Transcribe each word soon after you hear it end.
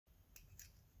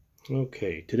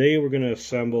Okay, today we're going to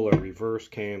assemble a reverse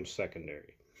cam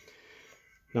secondary.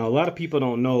 Now a lot of people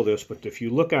don't know this, but if you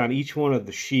look on each one of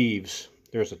the sheaves,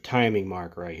 there's a timing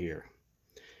mark right here.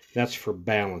 That's for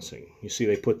balancing. You see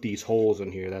they put these holes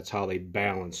in here, that's how they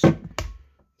balance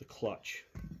the clutch.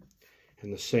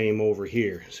 And the same over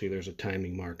here. See, there's a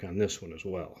timing mark on this one as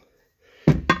well.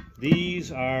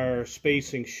 These are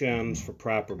spacing shims for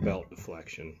proper belt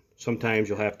deflection. Sometimes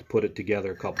you'll have to put it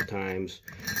together a couple times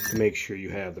to make sure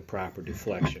you have the proper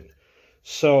deflection.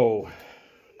 So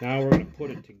now we're going to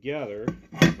put it together.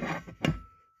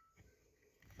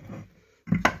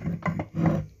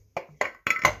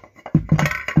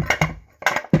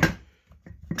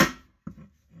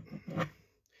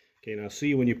 Okay, now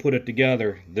see, when you put it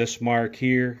together, this mark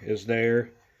here is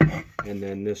there, and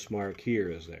then this mark here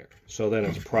is there. So then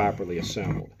it's properly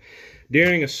assembled.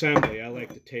 During assembly, I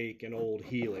like to take an old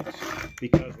helix,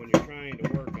 because when you're trying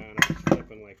to work on it, it's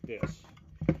flipping like this.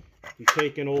 You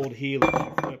take an old helix,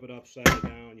 you flip it upside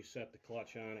down, you set the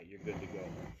clutch on it, you're good to go.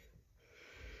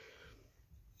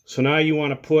 So now you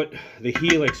want to put the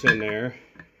helix in there.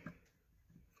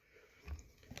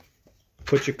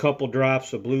 Put your couple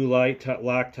drops of blue light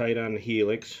Loctite on the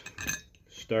helix.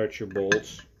 Start your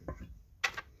bolts.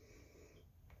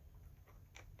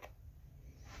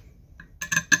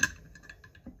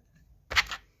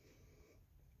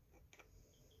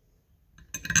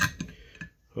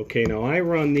 Okay, now I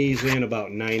run these in about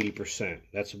 90%.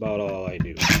 That's about all I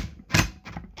do.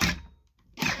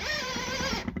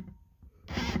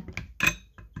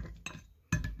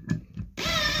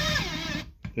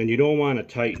 And you don't want to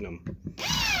tighten them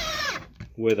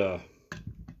with a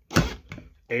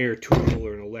air tool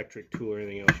or an electric tool or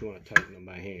anything else. You want to tighten them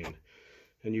by hand.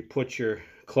 And you put your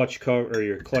clutch cover or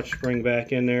your clutch spring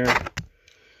back in there.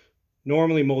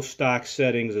 Normally most stock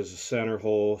settings is a center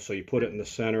hole, so you put it in the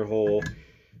center hole.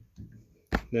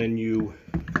 Then you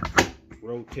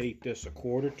rotate this a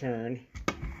quarter turn,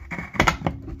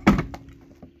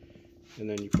 and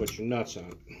then you put your nuts on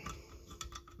it.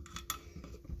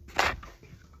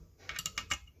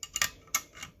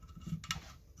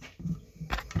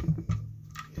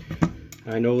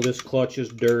 I know this clutch is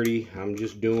dirty. I'm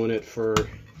just doing it for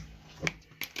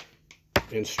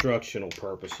instructional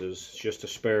purposes. It's just a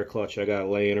spare clutch I got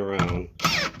laying around.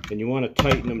 And you want to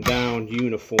tighten them down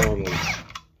uniformly.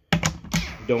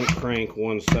 Don't crank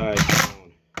one side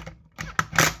down.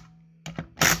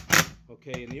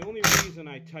 Okay, and the only reason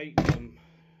I tighten them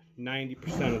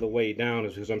 90% of the way down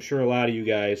is because I'm sure a lot of you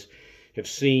guys have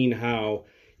seen how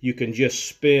you can just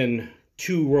spin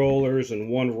two rollers and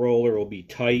one roller will be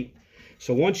tight.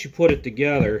 So once you put it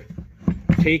together,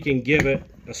 take and give it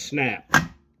a snap.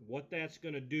 What that's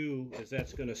going to do is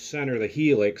that's going to center the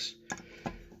helix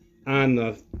on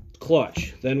the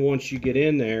clutch. Then once you get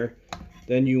in there,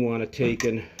 then you want to take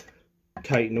and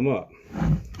tighten them up.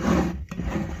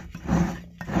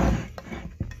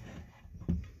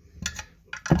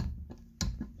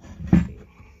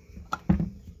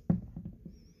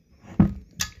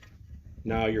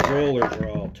 Now your rollers are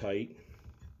all tight.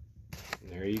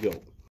 There you go.